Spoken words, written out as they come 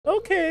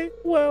Okay,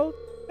 well,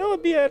 they'll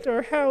be at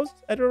our house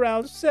at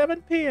around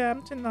 7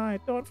 p.m.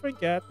 tonight. Don't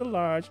forget the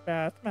large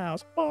bath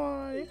mouse.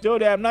 Bye.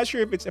 Jodi, I'm not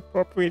sure if it's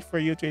appropriate for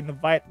you to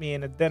invite me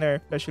in a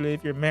dinner, especially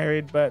if you're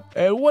married, but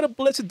what a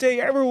blessed day,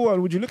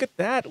 everyone. Would you look at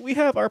that? We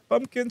have our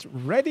pumpkins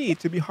ready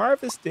to be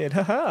harvested.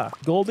 Haha.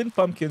 Golden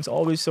pumpkins,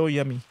 always so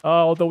yummy.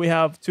 Although we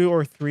have 2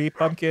 or 3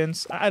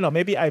 pumpkins. I don't know,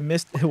 maybe I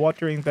missed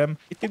watering them.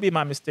 It could be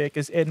my mistake,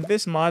 because in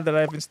this mod that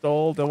I've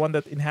installed, the one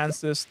that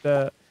enhances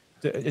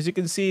as you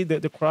can see,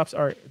 the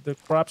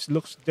crops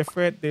looks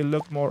different. They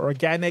look more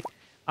organic.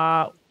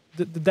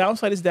 The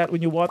downside is that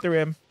when you water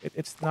them,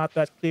 it's not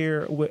that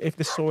clear if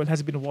the soil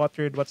has been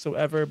watered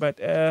whatsoever. But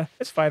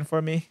it's fine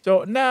for me.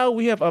 So now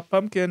we have a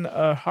pumpkin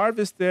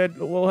harvested.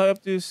 We'll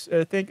have to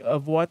think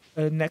of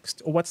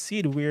what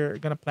seed we're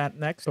gonna plant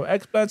next. So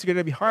eggplants are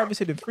gonna be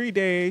harvested in 3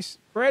 days.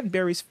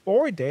 Cranberries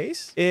 4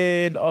 days,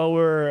 and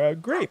our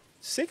grape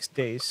 6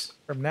 days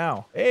from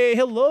now. Hey,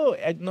 hello,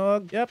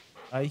 eggnog. Yep.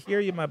 I hear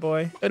you, my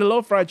boy. And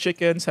hello, fried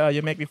chickens.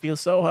 You make me feel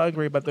so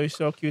hungry, but they're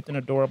so cute and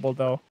adorable,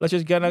 though. Let's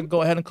just gonna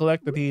go ahead and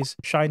collect these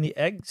shiny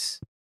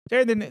eggs.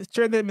 Turn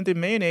them into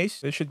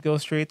mayonnaise. They should go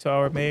straight to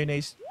our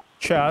mayonnaise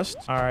chest.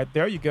 All right,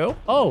 there you go.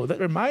 Oh,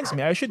 that reminds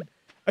me. I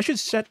should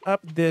set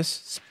up this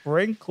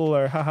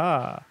sprinkler.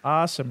 Haha.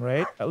 Awesome,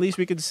 right? At least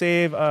we can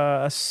save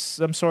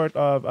some sort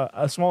of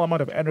a small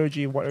amount of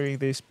energy watering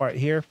this part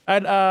here.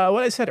 And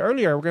what I said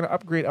earlier, we're going to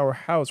upgrade our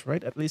house,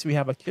 right? At least we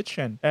have a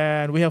kitchen.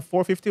 And we have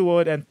 450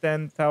 wood and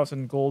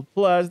 10,000 gold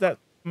plus. That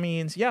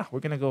means, yeah, we're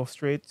going to go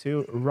straight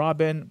to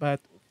Robin. But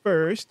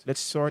first,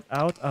 let's sort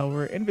out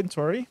our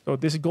inventory. So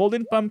this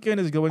golden pumpkin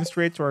is going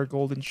straight to our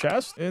golden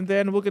chest. And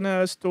then we're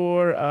gonna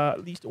store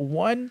at least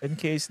one in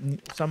case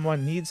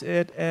someone needs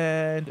it.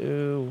 And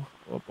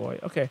oh boy.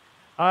 Okay.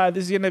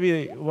 This is gonna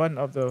be one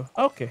of the...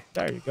 Okay,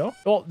 there you go.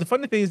 Well, the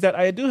funny thing is that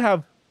I do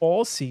have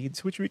all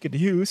seeds, which we could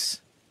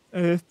use.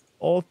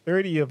 All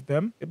 30 of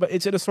them. But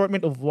it's an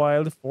assortment of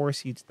wild 4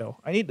 seeds, though.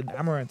 I need an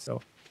amaranth,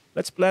 though.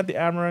 Let's plant the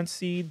amaranth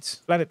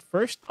seeds. Plant it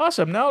first.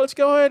 Awesome. Now let's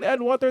go ahead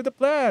and water the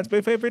plants.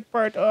 My favorite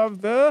part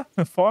of the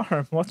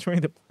farm,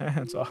 watering the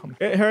plants.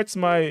 It hurts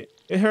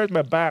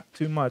my back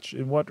too much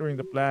in watering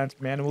the plants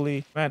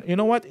manually. Man, you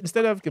know what?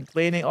 Instead of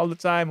complaining all the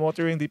time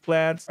watering the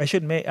plants, I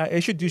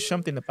should do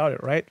something about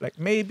it, right? Like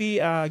maybe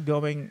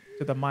going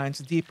to the mines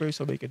deeper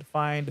so we can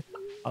find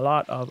a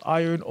lot of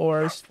iron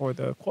ores for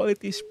the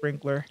quality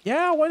sprinkler.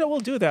 Yeah, why not?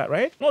 We'll do that,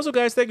 right? And also,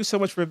 guys, thank you so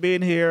much for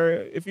being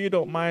here. If you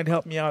don't mind,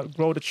 help me out,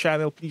 grow the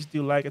channel. Please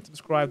do like and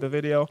subscribe the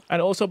video.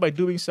 And also, by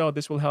doing so,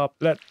 this will help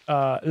let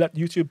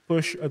YouTube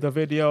push the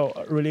video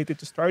related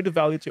to Stardew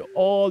Valley to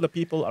all the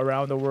people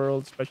around the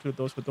world, especially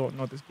those who don't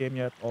know this game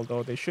yet,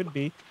 although they should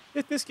be.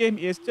 This game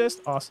is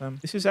just awesome.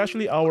 This is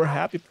actually our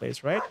happy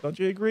place, right? Don't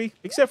you agree?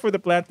 Except for the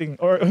planting,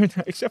 or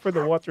except for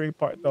the watering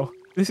part, though.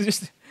 This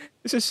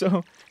is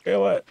so, you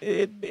know what,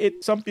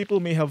 some people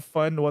may have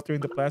fun watering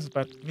the plants,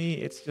 but me,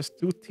 it's just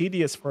too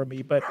tedious for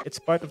me. But it's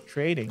part of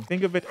training.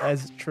 Think of it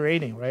as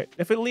training, right?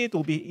 Definitely it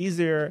will be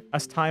easier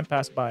as time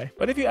passes by.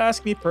 But if you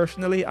ask me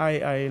personally,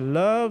 I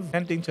love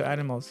tending to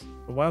animals,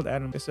 wild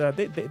animals.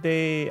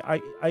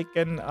 I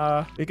can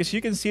because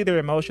you can see their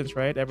emotions,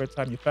 right? Every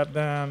time you pet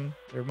them,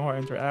 they're more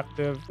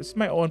interactive. This is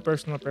my own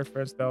personal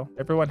preference, though.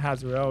 Everyone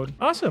has their own.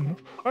 Awesome.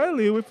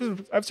 Finally,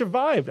 I've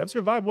survived. I've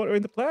survived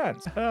watering the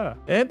plants.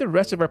 And the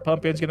rest of our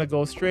pumpkin's gonna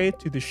go straight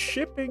to the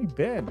shipping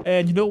bin.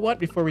 And you know what?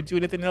 Before we do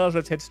anything else,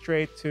 let's head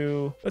straight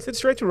to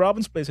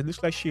Robin's place. It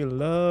looks like she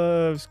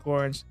loves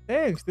corns.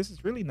 Thanks. This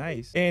is really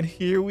nice. And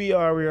here we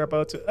are. We're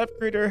about to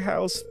upgrade our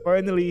house.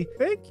 Finally.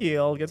 Thank you.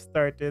 I'll get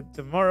started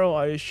tomorrow.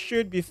 I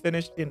should be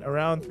finished in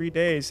around 3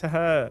 days.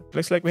 Haha.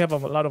 Looks like we have a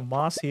lot of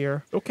moss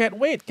here. Oh, can't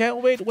wait.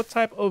 Can't wait. What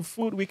type of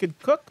food we could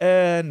cook?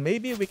 And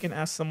maybe we can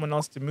ask someone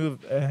else to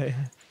move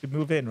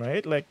in,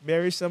 right? Like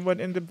marry someone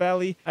in the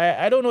valley.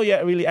 I don't know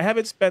yet, really. I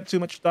haven't spent too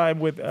much time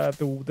with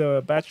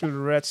the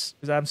bachelorettes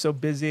because I'm so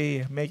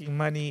busy making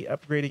money,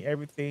 upgrading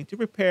everything to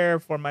prepare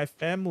for my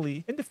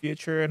family in the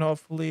future. And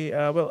hopefully,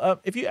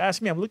 if you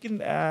ask me, I'm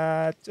looking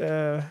at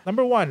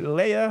number 1,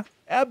 Leia,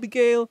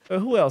 Abigail,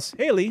 who else?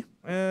 Haley,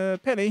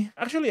 Penny.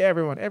 Actually,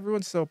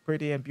 everyone's so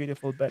pretty and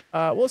beautiful. But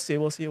we'll see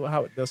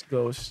how it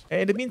goes.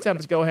 And in the meantime,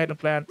 let's go ahead and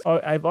plant. Oh,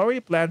 I've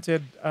already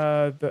planted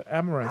the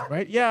amaranth,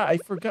 right? Yeah, I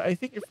forgot. I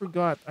think I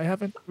forgot. I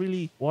haven't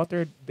really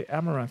watered the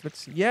amaranth. Let's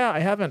see. Yeah, I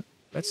haven't.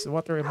 Let's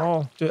water them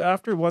all. So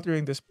after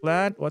watering this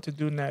plant, what to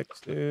do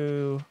next?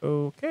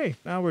 Okay,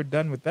 now we're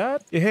done with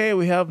that. Hey,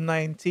 we have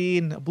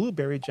 19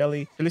 blueberry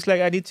jelly. It looks like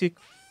I need to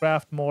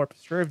craft more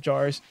preserve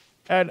jars.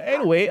 And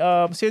anyway,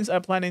 since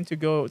I'm planning to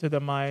go to the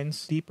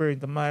mines, deeper in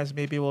the mines,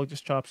 maybe we'll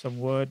just chop some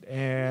wood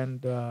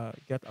and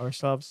get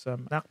ourselves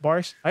some snack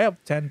bars. I have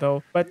 10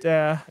 though, but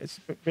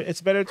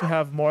it's better to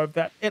have more of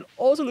that. And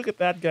also look at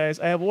that, guys.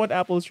 I have 1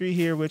 apple tree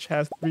here which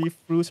has 3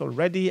 fruits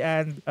already,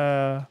 and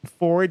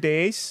 4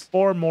 days,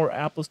 4 more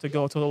apples to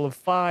go, total of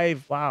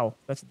 5. Wow,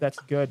 that's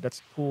good.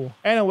 That's cool.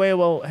 Anyway,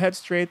 we'll head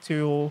straight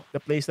to the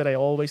place that I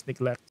always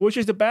neglect, which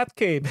is the bat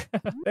cave.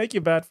 Thank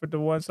you, bat, for the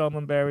 1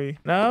 salmon berry.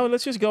 Now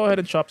let's just go ahead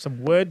and chop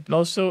some wood. And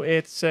also,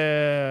 it's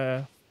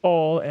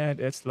fall, and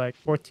it's like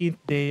 14th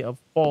day of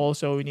fall,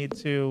 so we need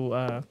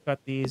to cut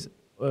these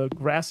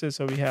grasses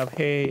so we have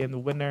hay in the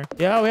winter.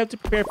 Yeah, we have to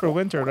prepare for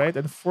winter, right?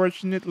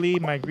 Unfortunately,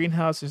 my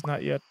greenhouse is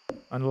not yet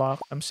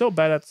unlocked. I'm so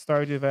bad at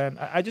Stardew, man.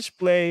 I just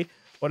play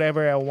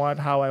whatever I want,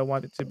 how I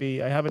want it to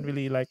be. I haven't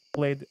really like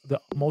played the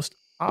most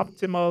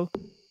optimal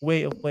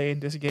way of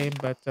playing this game,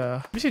 but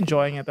I'm just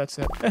enjoying it. That's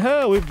it.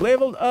 We've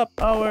leveled up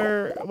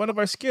our one of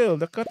our skill,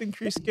 the cutting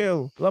tree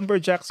skill,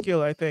 lumberjack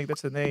skill. I think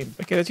that's the name.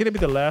 Okay, that's gonna be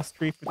the last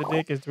tree for the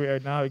day because we are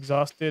now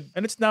exhausted,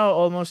 and it's now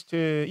almost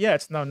to yeah,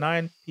 it's now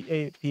 9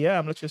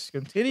 p.m. Let's just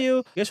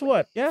continue. Guess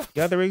what? Yeah,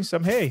 gathering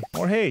some hay,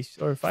 more hay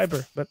or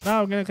fiber. But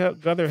now I'm gonna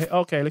gather hay.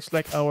 Okay, looks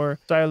like our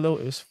silo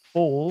is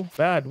full.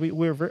 Bad.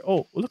 We're very.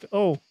 Oh, look.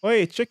 Oh,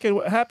 wait, chicken.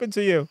 What happened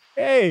to you?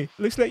 Hey,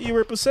 looks like you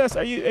were possessed.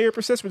 Are you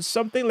possessed with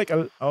something like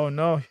a? Oh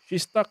no,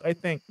 she's stuck. I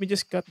think. Let me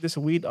just cut this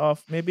weed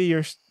off. Maybe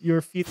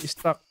your feet is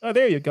stuck. Oh,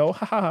 there you go.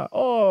 Ha ha ha.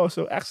 Oh,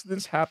 so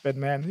accidents happen,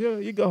 man.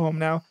 You go home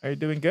now. Are you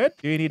doing good?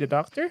 Do you need a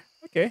doctor?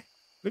 Okay.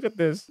 Look at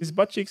this. His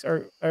butt cheeks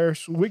are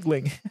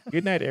wiggling.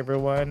 Good night,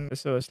 everyone. They're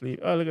so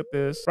asleep. Oh, look at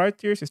this. Bright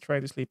Tears is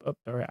trying to sleep. Oh,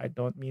 sorry. I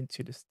don't mean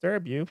to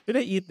disturb you. Did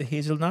I eat the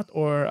hazelnut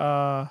or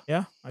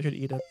yeah, I should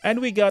eat it. And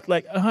we got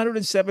like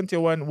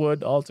 171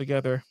 wood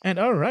altogether. And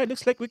all right,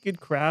 looks like we could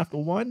craft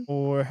one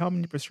or how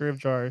many preserve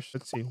jars?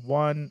 Let's see.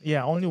 One.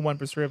 Yeah, only one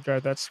preserve jar.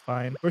 That's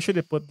fine. Where should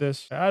I put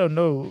this? I don't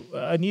know.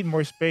 I need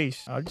more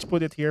space. I'll just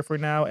put it here for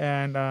now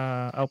and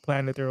I'll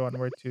plan later on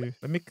where to.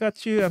 Let me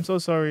cut you. I'm so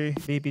sorry,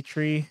 baby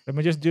tree. Let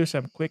me just do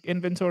some quick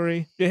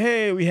inventory.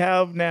 Hey, we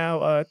have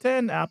now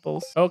 10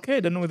 apples.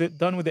 Okay, done with it.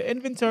 Done with the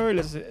inventory.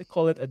 Let's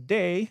call it a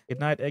day. Good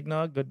night,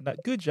 eggnog. Good night.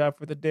 Good job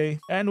for the day.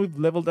 And we've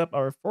leveled up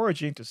our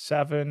foraging to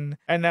 7.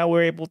 And now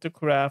we're able to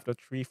craft a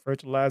tree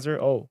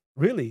fertilizer. Oh,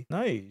 really?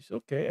 Nice.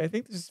 Okay, I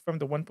think this is from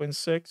the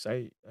 1.6.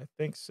 I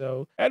think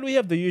so. And we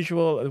have the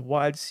usual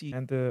wild seed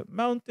and the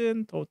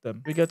mountain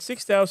totem. We got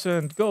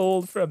 6,000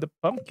 gold from the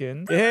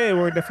pumpkin. Hey,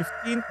 we're the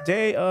 15th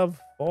day of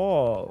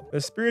fall.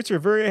 The spirits are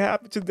very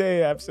happy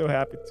today. I'm so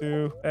happy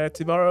too.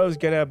 Tomorrow is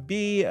gonna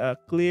be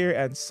clear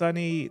and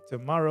sunny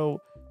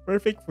tomorrow.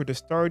 Perfect for the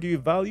Stardew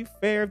Value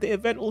Fair. The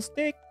event will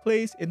take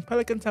place in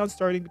Pelican Town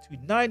starting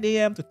between 9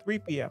 a.m. to 3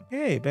 p.m.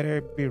 Hey,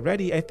 better be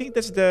ready. I think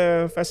that's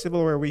the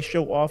festival where we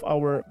show off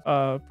our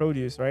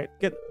produce, right?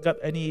 Got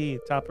any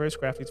toppers,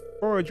 crafties,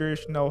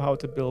 foragers know how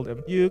to build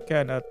them. You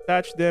can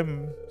attach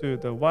them to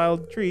the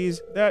wild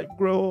trees that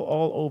grow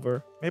all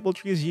over. Maple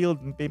trees yield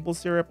maple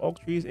syrup,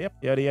 oak trees, yep,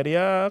 yada yada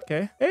yada.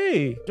 Okay.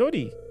 Hey,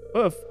 Jodi.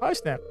 Oof, hi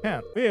snack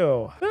pan.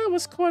 Ew, that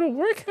was quite a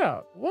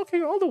workout.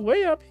 Walking all the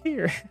way up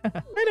here.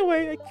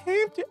 Anyway,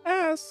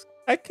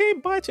 I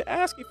came by to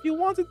ask if you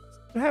wanted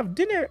to have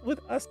dinner with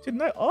us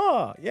tonight.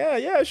 Oh,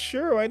 yeah,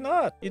 sure, why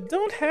not? You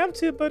don't have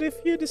to, but if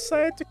you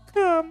decide to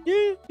come,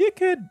 you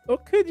could. Or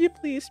could you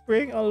please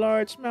bring a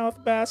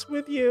largemouth bass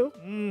with you?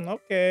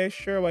 Okay,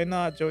 sure, why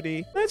not,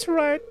 Jodi? That's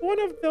right, one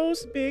of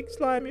those big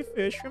slimy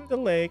fish from the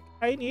lake.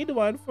 I need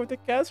one for the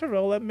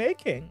casserole I'm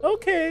making.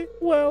 Okay,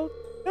 well,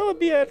 they'll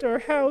be at our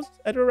house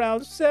at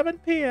around 7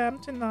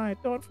 p.m. tonight.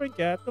 Don't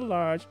forget the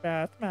large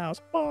bath mouse.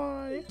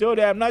 Bye.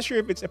 Jodi, I'm not sure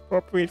if it's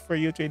appropriate for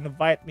you to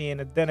invite me in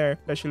a dinner,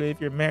 especially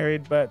if you're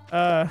married, but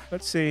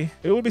let's see.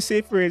 It would be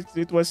safer if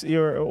it was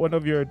one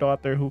of your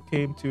daughter who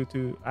came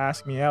to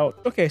ask me out.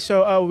 Okay,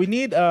 so we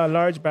need a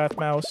large bath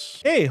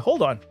mouse. Hey,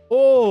 hold on.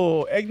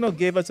 Oh, Eggnog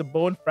gave us a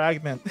bone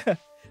fragment.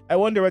 I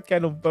wonder what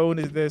kind of bone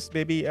is this?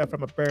 Maybe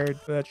from a bird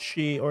that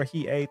she or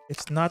he ate.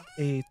 It's not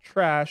a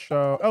trash.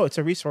 Oh, it's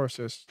a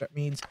resources. That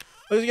means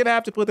we're gonna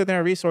have to put it in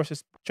our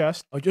resources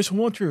chest. I just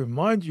want to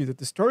remind you that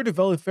the Stardew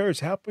Valley Fair is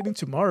happening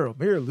tomorrow.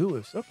 Mayor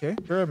Lewis. Okay.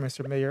 Sure,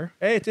 Mr. Mayor.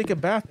 Hey, take a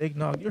bath,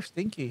 Eggnog. You're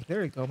stinky.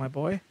 There you go, my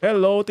boy.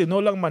 Hello,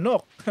 tinolang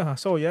manok.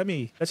 So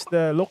yummy. That's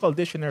the local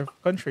dish in our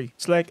country.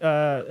 It's like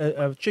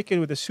a chicken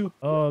with a soup.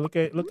 Oh, look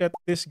at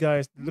this,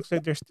 guys. It looks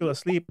like they're still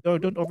asleep. Oh,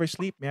 don't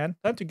oversleep, man.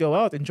 Time to go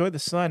out. Enjoy the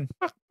sun.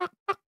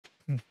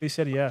 They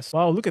said yes.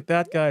 Wow, look at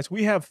that, guys.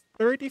 We have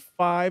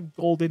 35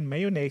 golden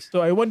mayonnaise.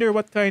 So I wonder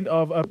what kind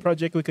of a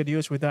project we could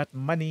use with that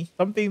money.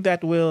 Something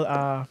that will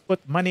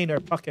put money in our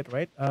pocket,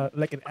 right?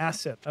 Like an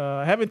asset.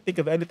 I haven't think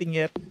of anything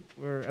yet.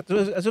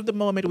 As of the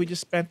moment, we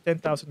just spent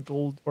 10,000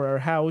 gold for our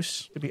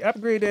house to be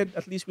upgraded.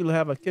 At least we'll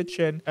have a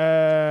kitchen.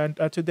 And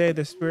today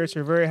the spirits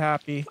are very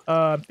happy.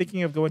 I'm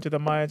thinking of going to the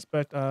mines,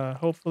 but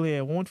hopefully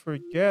I won't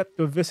forget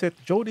to visit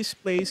Jodi's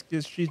place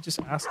because she just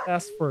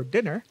asked for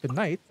dinner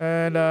tonight.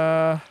 And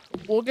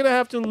we're gonna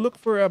have to look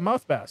for a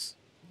mouth bass.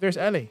 There's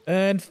Ellie.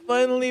 And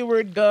finally,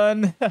 we're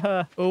done.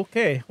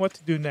 Okay, what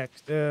to do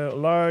next?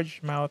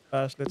 Large mouth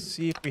bass. Let's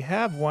see if we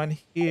have one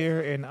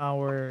here in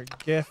our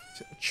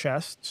gift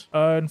chest.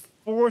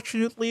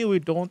 Unfortunately, we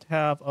don't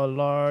have a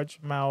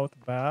largemouth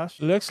bass.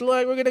 Looks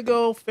like we're gonna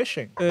go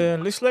fishing.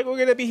 Looks like we're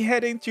gonna be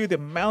heading to the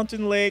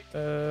mountain lake.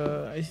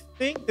 I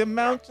think the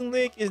mountain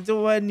lake is the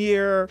one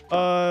near,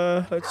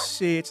 let's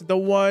see, it's the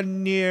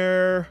one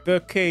near the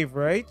cave,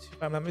 right?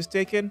 If I'm not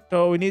mistaken.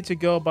 So we need to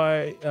go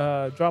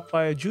drop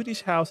by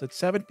Judy's house at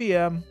 7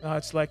 p.m.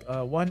 It's like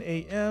 1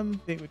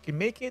 a.m. Think we can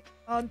make it?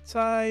 on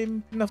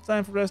time. Enough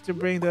time for us to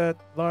bring that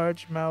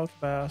largemouth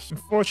bass.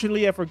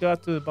 Unfortunately, I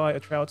forgot to buy a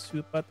trout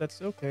soup, but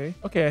that's okay.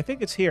 Okay, I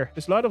think it's here.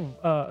 There's a lot of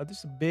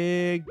there's a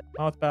big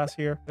mouth bass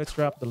here. Let's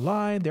drop the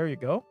line. There you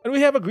go. And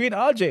we have a green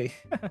algae.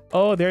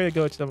 Oh, there you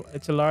go.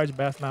 It's a large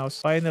bath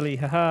mouse. Finally,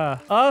 haha.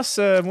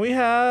 Awesome. We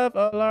have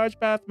a large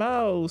bath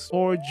mouse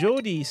for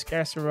Jodi's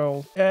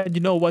casserole. And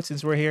you know what?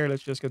 Since we're here,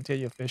 let's just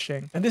continue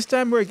fishing. And this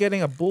time we're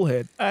getting a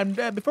bullhead. And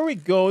before we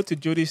go to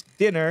Jodi's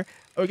dinner,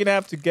 we're gonna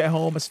have to get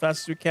home as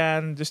fast as we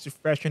can just to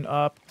freshen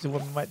up. So we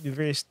might be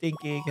very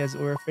stinky because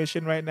we're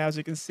fishing right now. As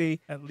you can see,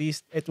 at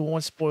least it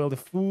won't spoil the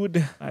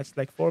food. It's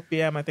like 4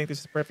 p.m. I think this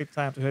is the perfect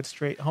time to head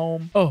straight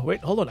home. Oh,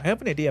 wait, hold on. I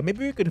have an idea.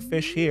 Maybe we could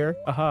fish here.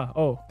 Aha.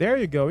 Oh, there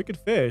you go. We could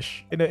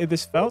fish in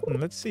this fountain.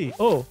 Let's see.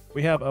 Oh,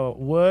 we have a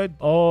wood.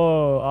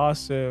 Oh,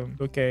 awesome.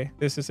 Okay,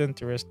 this is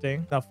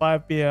interesting. Now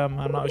 5 p.m.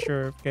 I'm not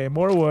sure. Okay,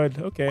 more wood.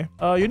 Okay.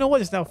 You know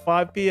what? It's now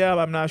 5 p.m.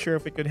 I'm not sure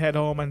if we could head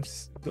home and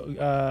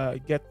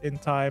get in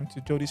time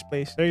to Jodi's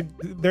place.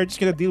 They're just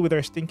gonna deal with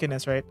our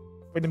stinkiness, right?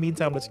 In the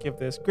meantime, let's give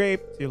this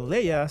grape to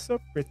Leia. So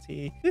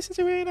pretty. This is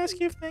a very nice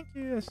gift. Thank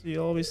you, as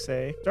you always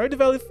say. Stardew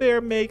Valley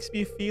Fair makes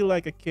me feel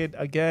like a kid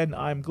again.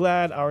 I'm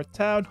glad our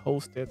town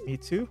hosted me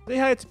too. Say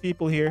hi to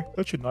people here.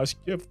 Such a nice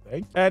gift.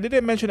 Thanks. I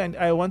didn't mention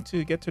I want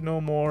to get to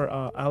know more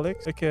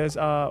Alex because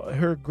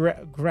her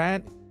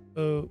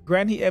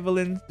Granny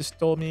Evelyn just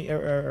told me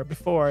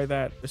before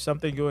that there's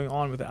something going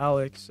on with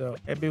Alex, so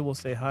maybe we'll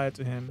say hi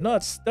to him.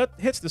 Nuts, that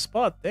hits the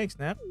spot. Thanks,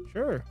 Nap.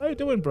 Sure. How you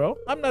doing, bro?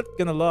 I'm not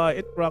gonna lie,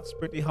 it rocks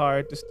pretty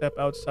hard to step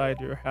outside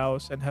your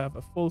house and have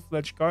a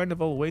full-fledged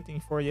carnival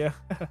waiting for you.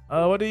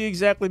 What do you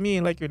exactly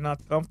mean? Like you're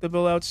not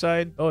comfortable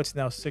outside? Oh, it's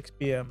now 6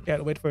 p.m.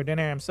 Can't wait for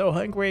dinner. I'm so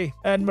hungry.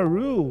 And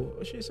Maru,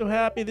 she's so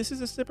happy. This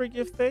is a super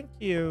gift. Thank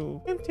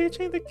you. I'm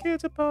teaching the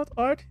kids about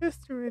art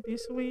history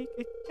this week.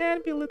 It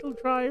can be a little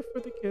dry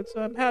for the kids,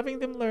 so I'm having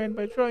them learn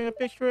by drawing a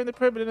picture in the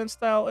permanent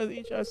style of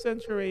each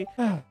century.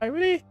 I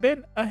really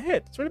been a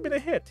hit. It's really been a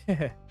hit.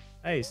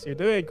 Nice. You're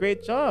doing a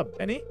great job,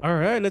 Penny. All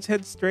right, let's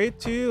head straight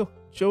to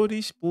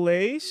Jodi's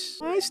place.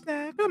 Hi,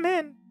 Snack. Come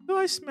in. Do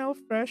I smell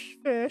fresh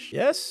fish?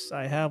 Yes,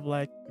 I have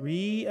like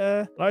 3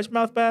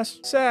 largemouth bass.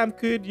 Sam,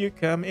 could you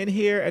come in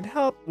here and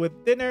help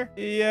with dinner?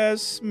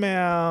 Yes,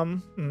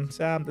 ma'am.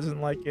 Sam doesn't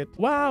like it.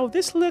 Wow,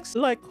 this looks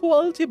like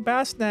quality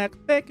bass snack.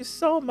 Thank you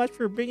so much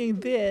for bringing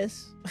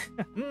this.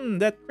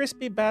 That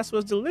crispy bass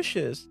was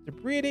delicious. The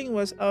breeding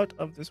was out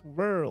of this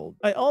world.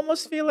 I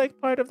almost feel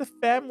like part of the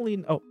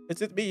family. Oh,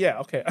 is it me? Yeah,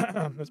 okay.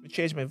 Let me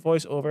change my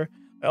voice over.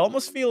 I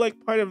almost feel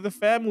like part of the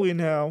family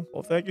now.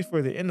 Well, thank you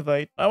for the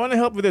invite. I want to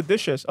help with the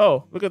dishes.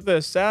 Oh, look at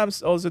this.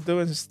 Sam's also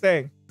doing his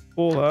thing.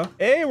 Cool, huh?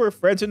 Hey, we're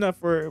friends enough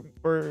for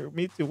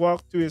me to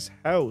walk to his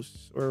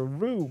house or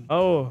room.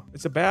 Oh,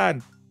 it's a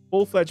band.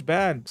 Full-fledged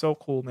band. So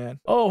cool, man.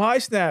 Oh, hi,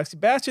 Snacks.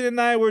 Sebastian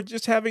and I were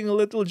just having a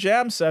little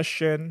jam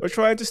session. We're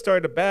trying to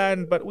start a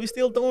band, but we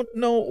still don't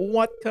know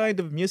what kind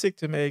of music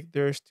to make.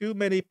 There's too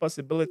many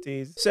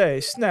possibilities. Say,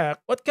 Snack,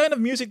 what kind of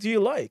music do you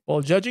like? Well,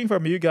 judging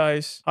from you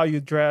guys, how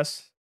you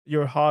dress,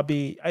 your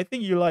hobby, I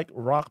think you like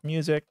rock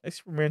music,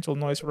 experimental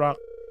noise rock.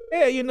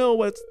 Hey, you know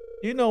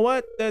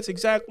what? That's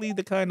exactly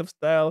the kind of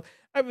style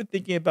I've been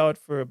thinking about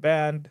for a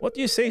band. What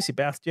do you say,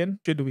 Sebastian?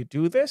 Should we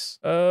do this?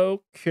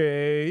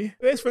 Okay.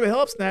 Thanks for the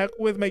help, Snack.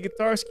 With my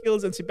guitar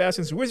skills and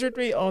Sebastian's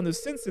wizardry on the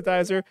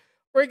synthesizer,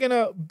 we're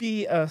gonna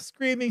be a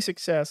screaming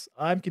success.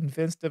 I'm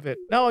convinced of it.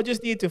 Now I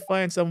just need to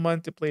find someone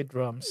to play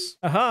drums.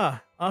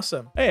 Aha!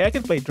 Awesome. Hey, I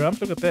can play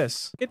drums. Look at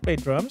this. I can play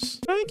drums.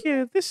 Thank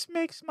you. This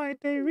makes my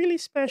day really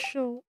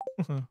special.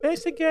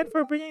 Thanks again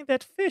for bringing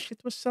that fish.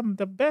 It was some of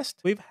the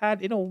best we've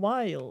had in a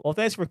while. Well,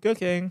 thanks for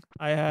cooking.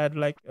 I had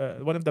like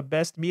one of the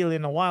best meal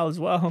in a while as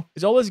well.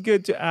 It's always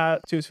good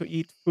to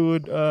eat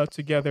food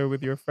together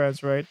with your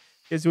friends, right?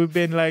 Is we've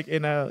been like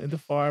in the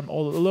farm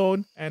all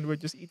alone and we're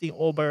just eating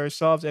all by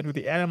ourselves and with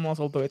the animals,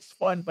 although it's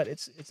fun, but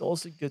it's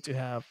also good to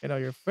have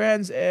your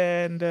friends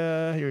and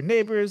your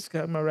neighbors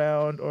come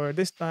around. Or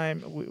this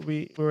time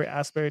we were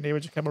asked by our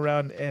neighbors to come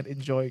around and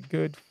enjoy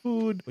good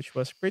food, which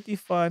was pretty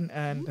fun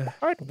and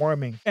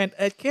heartwarming. And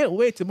I can't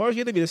wait. Tomorrow's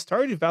gonna be the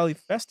Stardew Valley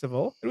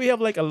Festival, and we have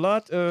like a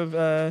lot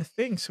of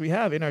things we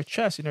have in our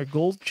chest, in our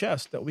gold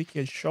chest, that we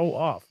can show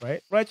off,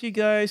 right? Right, you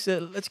guys.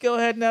 Let's go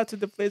ahead now to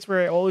the place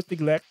where I always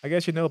neglect. I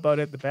guess you know about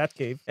it, the Bat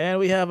Cave. And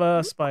we have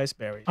a spice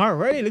berry.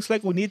 Alrighty, looks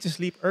like we need to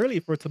sleep early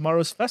for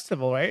tomorrow's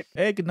festival, right?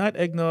 Hey, good night,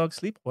 Eggnog.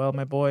 Sleep well,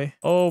 my boy.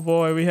 Oh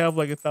boy, we have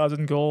like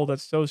 1,000 gold.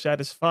 That's so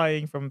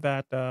satisfying from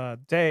that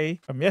day.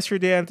 From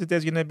yesterday and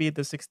today's gonna be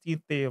the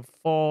 16th day of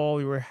fall.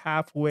 We were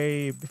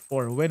halfway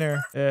before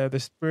winter. The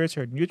spirits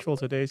are neutral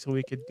today, so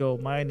we could go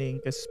mining.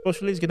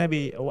 Especially it's gonna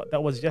be what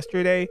that was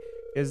yesterday.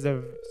 Is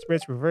the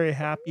spirits were very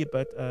happy,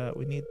 but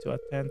we need to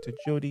attend to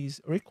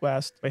Jodi's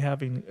request by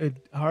having a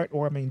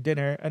heartwarming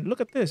dinner. And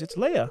look at this, it's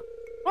Leia.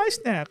 Hi,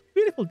 Snack.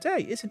 Beautiful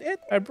day, isn't it?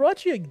 I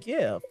brought you a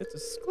gift. It's a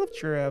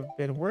sculpture I've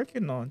been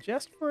working on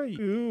just for you.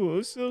 Ooh,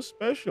 it's so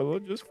special.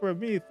 Just for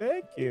me.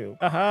 Thank you.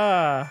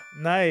 Aha.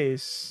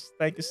 Nice.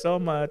 Thank you so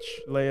much,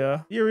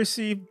 Leia. You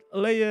received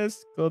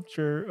Leia's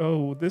sculpture.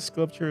 Oh, this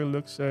sculpture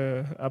looks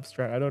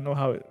abstract. I don't know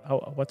how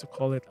what to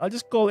call it. I'll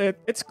just call it.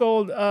 It's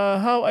called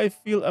How I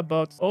Feel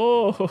About.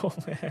 Oh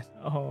man.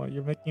 Oh,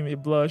 you're making me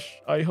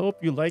blush. I hope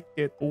you like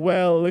it.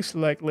 Well, looks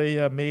like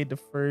Leia made the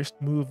first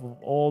move of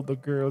all the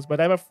girls, but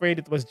I'm afraid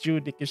it was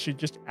Judy because she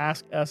just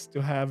asked us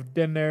to have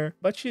dinner.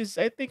 But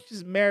I think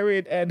she's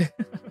married, and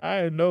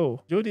I don't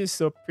know. Judy is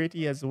so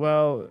pretty as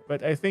well,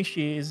 but I think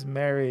she is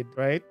married,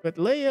 right? But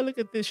Leia, look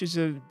at this. She's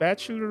a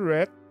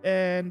bachelorette,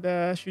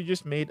 and she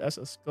just made us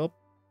a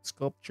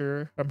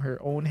sculpture from her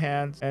own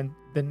hands, and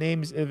the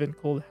name is even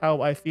called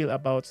How I Feel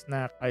About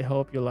Snack. I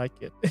hope you like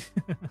it.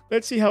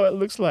 Let's see how it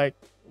looks like.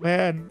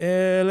 Man,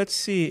 let's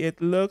see.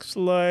 It looks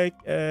like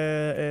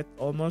it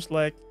almost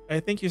like,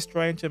 I think he's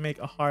trying to make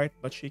a heart,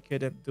 but she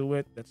couldn't do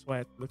it. That's why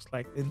it looks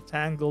like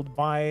entangled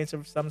vines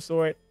of some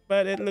sort.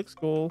 But it looks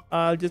cool.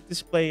 I'll just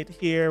display it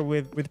here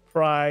with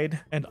pride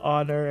and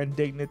honor and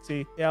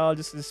dignity. Yeah, I'll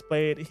just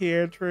display it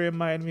here to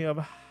remind me of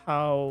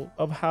how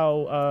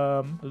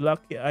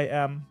lucky I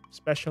am,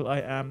 special I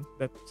am,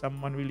 that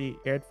someone really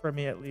cared for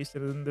me, at least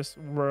in this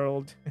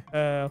world.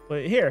 Put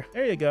it here.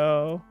 There you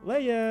go.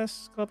 Leia's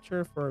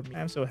sculpture for me.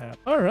 I'm so happy.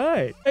 All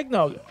right,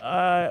 Eggnog,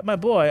 my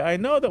boy. I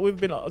know that we've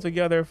been all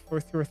together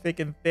through thick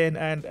and thin,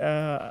 and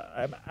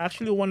I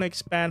actually want to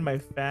expand my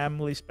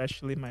family,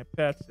 especially my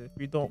pets. If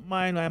you don't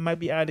mind, I might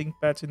be adding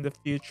pets in the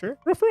future.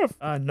 Ruff,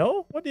 ruff.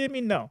 No? What do you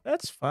mean no?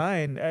 That's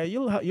fine.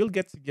 You'll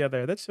get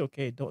together. That's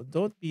okay.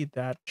 Don't be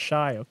that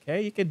shy.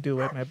 Okay, you can do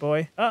it, my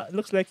boy.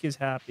 Looks like he's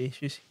happy.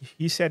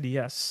 He said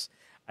yes.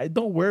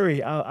 Don't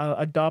worry. I'll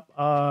adopt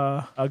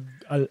a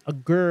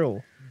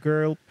girl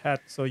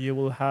pet, so you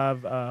will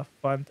have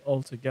fun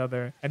all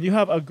together, and you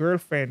have a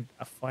girlfriend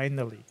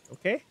finally.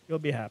 Okay, you'll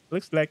be happy.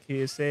 Looks like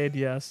he is saying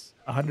yes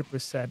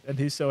 100%, and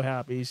he's so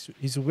happy.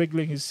 He's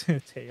wiggling his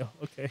tail.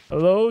 Okay.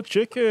 Hello,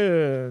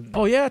 chicken.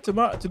 Oh yeah,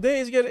 tomorrow today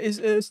is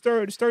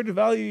Stardew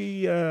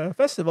Valley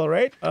festival,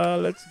 right?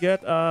 Let's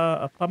get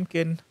a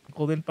pumpkin,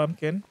 golden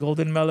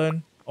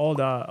melon, all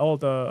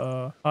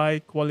the high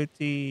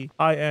quality,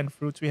 high end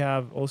fruits we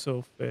have.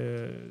 Also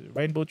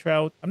rainbow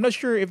trout. I'm not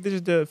sure if this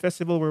is the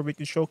festival where we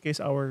can showcase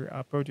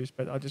our produce,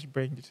 but I'll just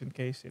bring just in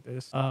case it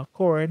is.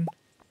 Corn,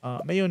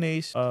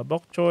 mayonnaise,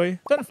 bok choy,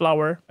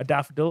 sunflower, a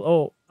daffodil.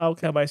 Oh,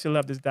 okay, but I still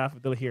have this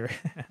daffodil here.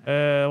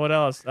 What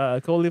else?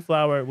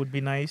 Cauliflower would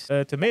be nice.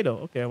 Tomato.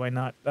 Okay, why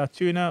not?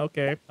 Tuna.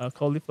 Okay.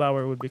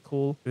 Cauliflower would be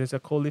cool. There's a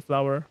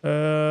cauliflower.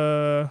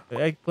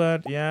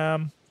 Eggplant.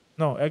 Yam.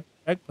 No,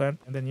 eggplant,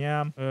 and then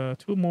yam.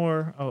 Two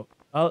more. Oh,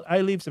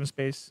 I leave some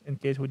space in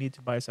case we need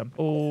to buy some.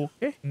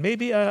 Okay,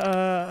 maybe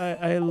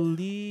I'll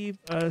leave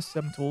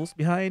some tools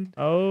behind.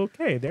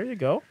 Okay, there you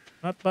go.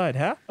 Not bad,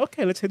 huh?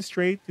 Okay, let's head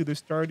straight to the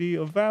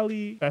Stardew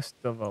Valley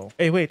Festival.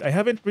 Hey, wait, I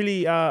haven't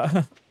really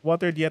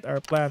watered yet our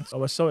plants. I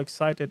was so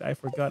excited I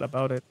forgot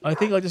about it. I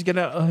think I'm just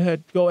gonna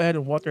go ahead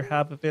and water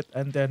half of it,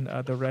 and then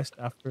the rest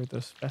after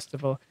this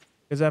festival,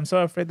 because I'm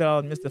so afraid that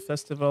I'll miss the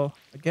festival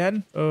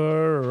again.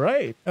 All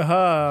right.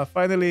 Aha,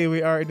 finally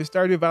we are in the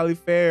Stardew Valley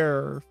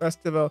Fair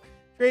Festival.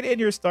 Trade in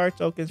your star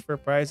tokens for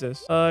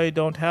prizes. I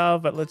don't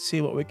have, but let's see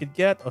what we could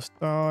get. A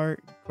star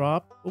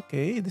drop.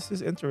 Okay, this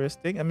is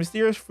interesting. A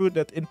mysterious fruit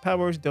that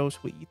empowers those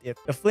who eat it.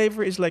 The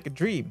flavor is like a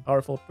dream.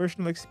 Powerful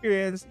personal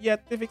experience,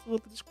 yet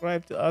difficult to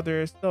describe to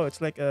others. No,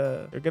 it's like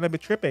you're gonna be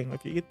tripping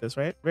if you eat this,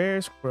 right?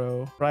 Rare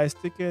scroll. Prize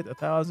ticket,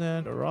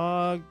 1,000. A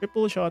rog.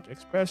 Triple shot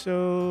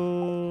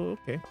espresso.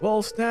 Okay.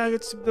 Well, Snag,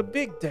 it's the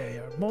big day.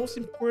 Our most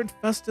important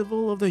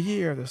festival of the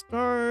year. The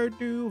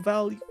Stardew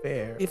Valley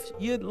Fair. If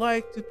you'd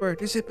like to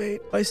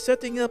participate by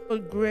setting up a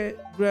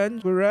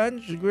Grange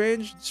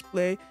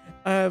display,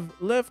 I've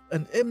left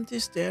an empty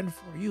stand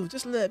for you.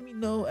 Just let me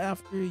know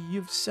after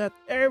you've set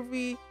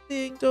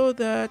everything so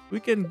that we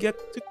can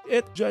get to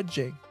it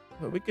judging.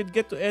 We could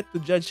get to it to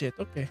judge it.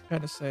 Okay,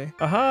 kind of say.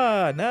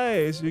 Aha,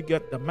 nice. We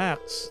got the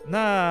max.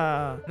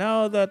 Now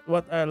that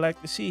what I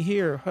like to see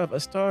here, have a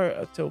star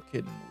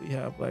token. We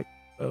have like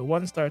a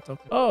 1-star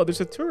token. Oh,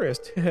 there's a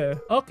tourist.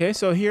 Okay,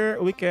 so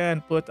here we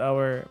can put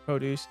our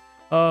produce.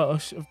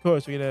 Of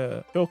course, we're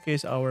gonna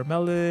showcase our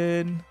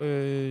melon,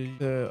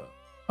 the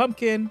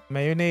pumpkin,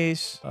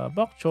 mayonnaise,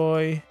 bok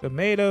choy,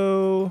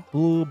 tomato,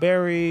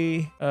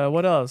 blueberry.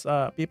 What else?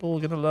 People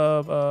gonna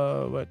love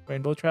what,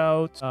 rainbow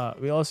trout.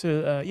 We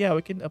also yeah,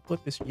 we can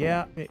put this.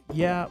 Yeah.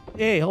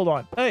 Hey, hold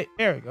on. Hey,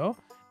 there we go.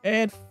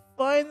 And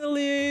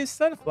finally,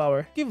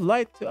 sunflower. Give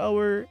light to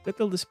our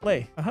little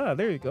display. Aha,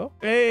 there you go.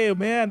 Hey,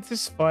 man, this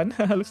is fun.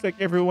 Looks like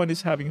everyone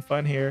is having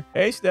fun here.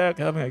 Hey, Stack,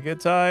 having a good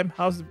time.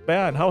 How's the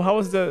band? How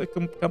was the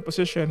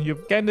composition?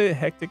 You've kind of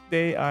hectic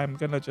day. I'm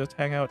gonna just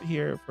hang out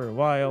here for a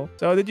while.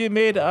 So, did you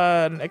made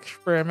an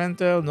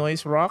experimental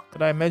noise rock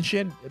that I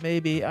mentioned?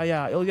 Maybe.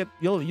 Yeah, you'll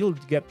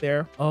get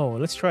there. Oh,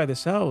 let's try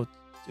this out.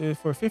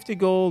 For 50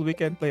 gold, we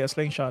can play a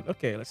slingshot.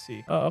 Okay, let's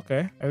see. Oh,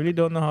 okay. I really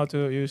don't know how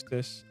to use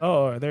this.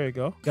 Oh, there you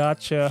go.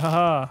 Gotcha.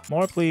 Haha.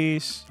 More,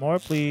 please. More,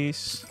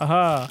 please.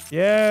 Haha.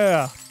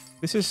 Yeah.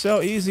 This is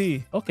so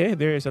easy. Okay,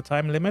 there is a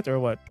time limit or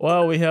what?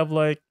 Wow, we have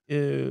like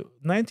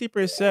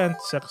 90%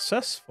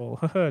 successful.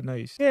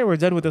 Nice. Yeah, we're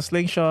done with the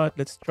slingshot.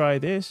 Let's try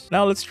this.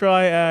 Now let's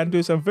try and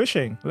do some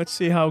fishing. Let's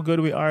see how good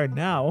we are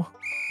now.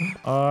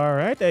 All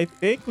right, I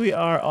think we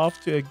are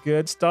off to a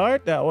good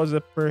start. That was a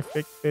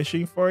perfect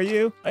fishing for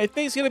you. I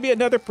think it's gonna be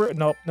another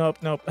nope, nope,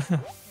 nope.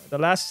 The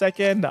last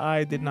second,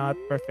 I did not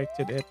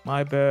perfected it.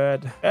 My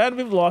bad. And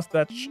we've lost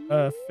that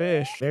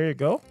fish. There you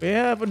go. We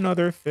have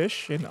another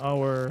fish in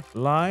our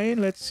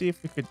line. Let's see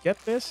if we could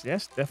get this.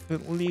 Yes,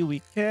 definitely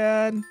we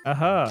can.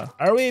 Aha.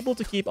 Are we able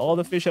to keep all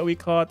the fish that we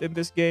caught in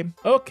this game?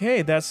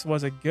 Okay, that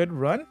was a good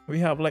run. We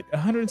have like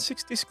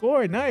 160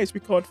 score. Nice.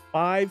 We caught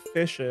 5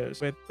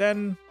 fishes with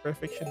 10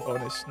 perfection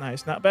bonus.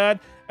 Nice. Not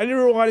bad. And the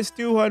reward is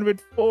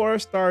 204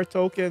 star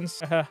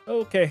tokens.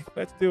 Okay,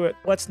 let's do it.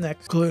 What's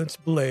next? Clint's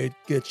blade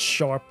gets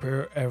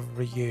sharper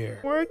every year.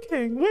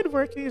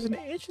 Woodworking is an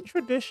ancient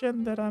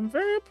tradition that I'm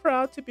very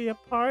proud to be a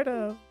part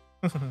of.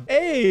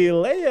 Hey,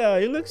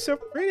 Leia, you look so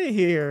pretty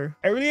here.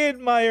 I really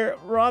admire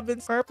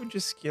Robin's carpentry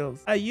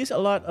skills. I use a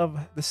lot of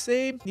the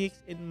same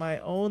techniques in my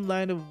own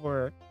line of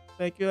work.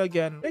 Thank you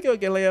again. Thank you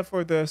again, Leia,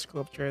 for the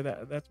sculpture.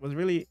 That was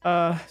really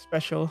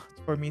special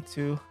for me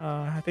too.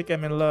 I think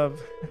I'm in love.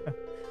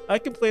 I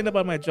complain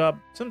about my job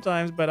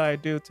sometimes, but I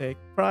do take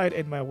pride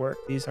in my work.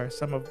 These are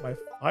some of my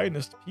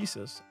finest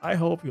pieces. I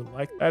hope you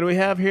like that. And we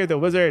have here the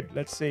wizard.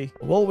 Let's see.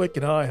 Walwick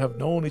and I have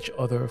known each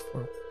other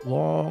for a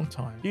long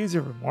time. He's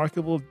a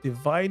remarkable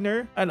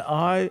diviner, and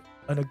I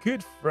am a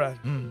good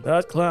friend.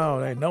 That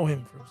clown, I know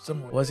him from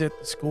somewhere. Was it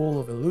the School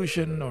of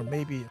Illusion or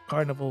maybe a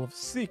Carnival of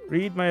Secrets?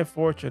 Read my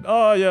fortune.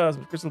 Oh, yes,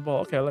 crystal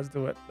ball. Okay, let's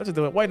do it. Let's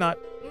do it. Why not?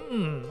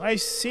 I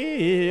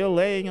see you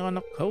laying on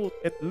a coat.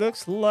 It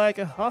looks like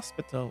a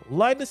hospital.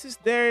 Linus is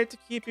there to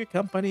keep you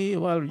company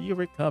while you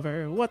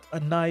recover. What a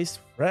nice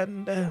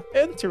friend.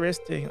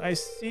 Interesting. I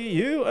see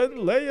you and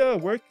Leia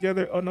work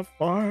together on a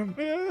farm.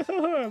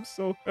 I'm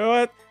so...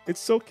 What? It's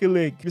so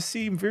killing. You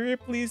seem very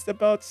pleased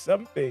about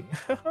something.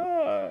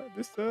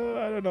 This,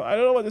 I don't know. I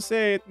don't know what to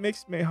say. It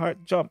makes my heart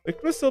jump. The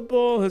crystal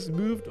ball has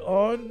moved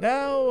on.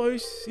 Now I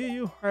see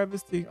you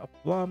harvesting a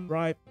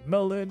plum-ripe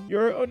melon.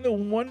 You're on a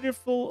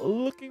wonderful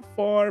looking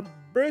farm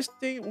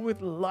bursting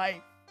with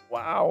life.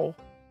 Wow.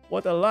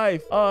 What a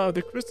life.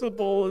 The crystal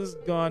ball is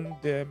gone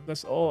dim.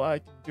 That's all I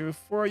can do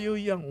for you,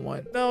 young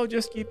one. Now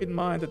just keep in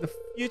mind that the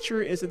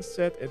future isn't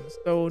set in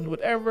stone.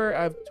 Whatever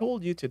I've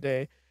told you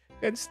today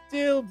can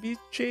still be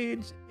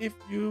changed if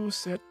you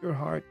set your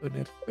heart on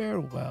it.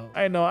 Farewell.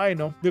 I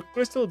know. The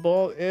crystal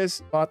ball is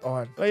spot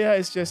on. Leia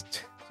is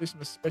just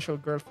a special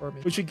girl for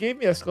me. When she gave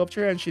me a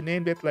sculpture and she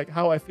named it like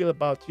How I Feel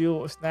About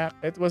You, Snack,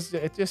 it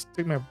just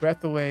took my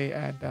breath away,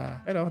 and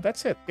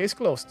that's it. Case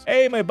closed.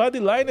 Hey, my buddy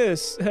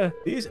Linus.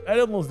 These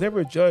animals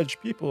never judge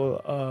people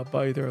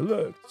by their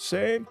looks.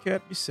 Same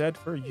can't be said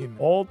for humans.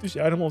 All these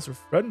animals are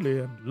friendly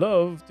and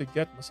love to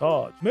get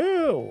massage.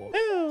 Moo!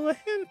 A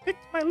hen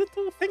picked my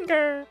little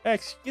finger.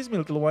 Excuse me,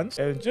 little ones.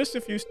 And just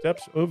a few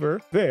steps over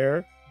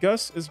there,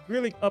 Gus is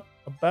grilling up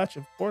a batch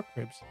of pork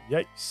ribs.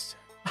 Yikes.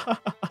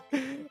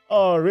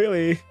 Oh,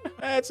 really?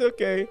 That's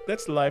okay.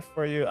 That's life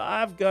for you.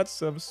 I've got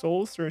some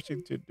soul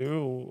searching to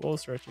do. Soul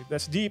searching.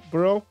 That's deep,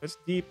 bro. That's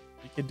deep.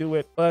 You can do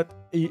it. But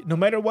no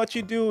matter what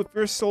you do, if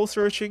you're soul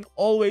searching,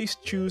 always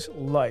choose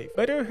life.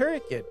 Better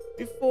hurricane.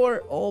 Before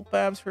all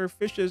Pam's her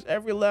fishes,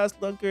 every last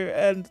lunker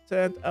and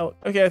tent out.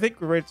 Okay, I think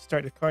we're ready to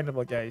start the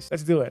carnival, guys.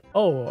 Let's do it.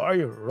 Oh, are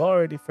you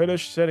already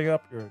finished setting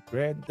up your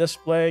grand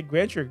display?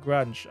 Grant your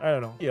grunge. I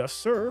don't know. Yes,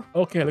 sir.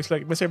 Okay, looks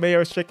like Mr.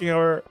 Mayor is checking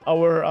our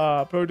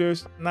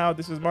produce. Now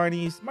this is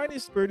Marnie's.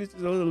 Marnie's produce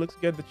looks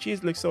good. The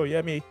cheese looks so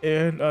yummy.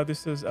 And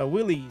this is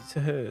Willie's.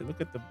 Look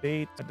at the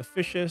bait and the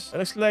fishes. It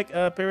looks like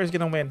Perry's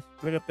gonna win.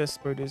 Look at this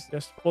produce.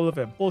 Just full of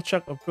him. Full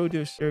chunk of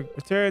produce. Your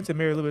return to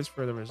Mary Lewis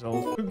for the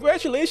result.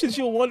 Congratulations,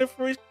 you won the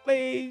first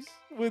place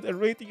with a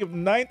rating of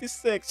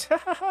 96.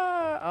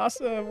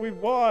 Awesome. We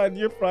won.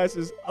 Your prize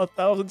is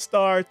 1,000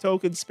 star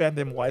tokens. Spend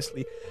them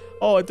wisely.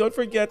 Oh, and don't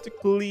forget to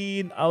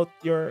clean out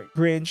your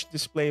Grinch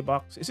display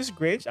box. Is this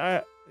Grinch?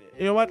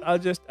 You know what? I'll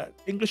just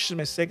English is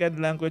my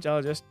second language.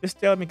 I'll just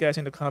tell me, guys,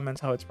 in the comments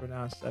how it's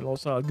pronounced, and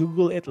also I'll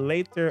Google it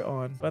later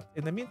on. But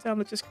in the meantime,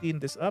 let's just clean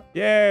this up.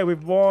 Yeah,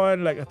 we've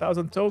won like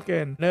 1,000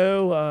 token.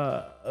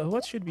 No,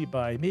 what should we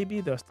buy?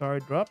 Maybe the star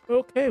drop.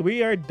 Okay,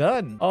 we are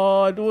done.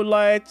 Oh, I would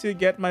like to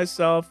get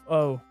myself.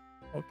 Oh.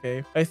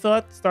 Okay, I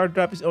thought star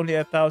drop is only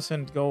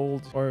 1,000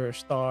 gold or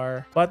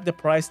star, but the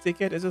prize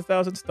ticket is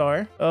 1,000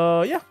 star.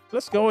 Yeah,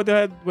 let's go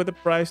ahead with the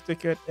prize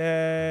ticket.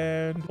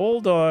 And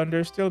hold on,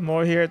 there's still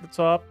more here at the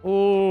top.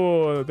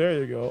 Oh, there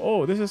you go.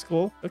 Oh, this is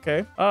cool.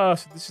 Okay. So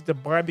this is the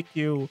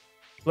barbecue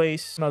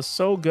place. Smells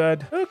so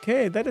good.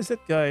 Okay, that is it,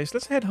 guys.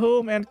 Let's head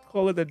home and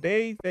call it a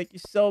day. Thank you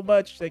so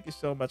much. Thank you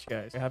so much,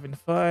 guys. You're having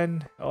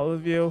fun, all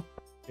of you.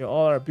 You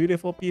all are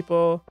beautiful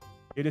people.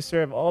 You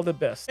deserve all the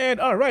best. And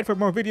all right, for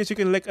more videos, you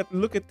can look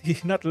at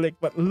the not lick,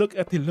 but look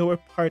at the lower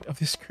part of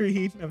the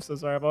screen. I'm so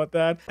sorry about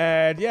that.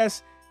 And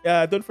yes,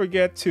 don't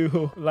forget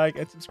to like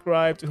and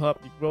subscribe to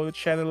help me grow the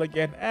channel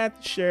again and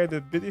to share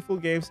the beautiful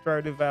game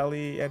Stardew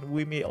Valley. And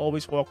we may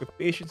always walk with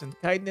patience and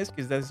kindness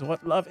because that is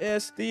what love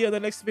is. See you in the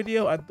next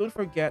video. And don't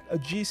forget,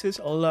 Jesus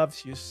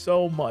loves you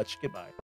so much. Goodbye.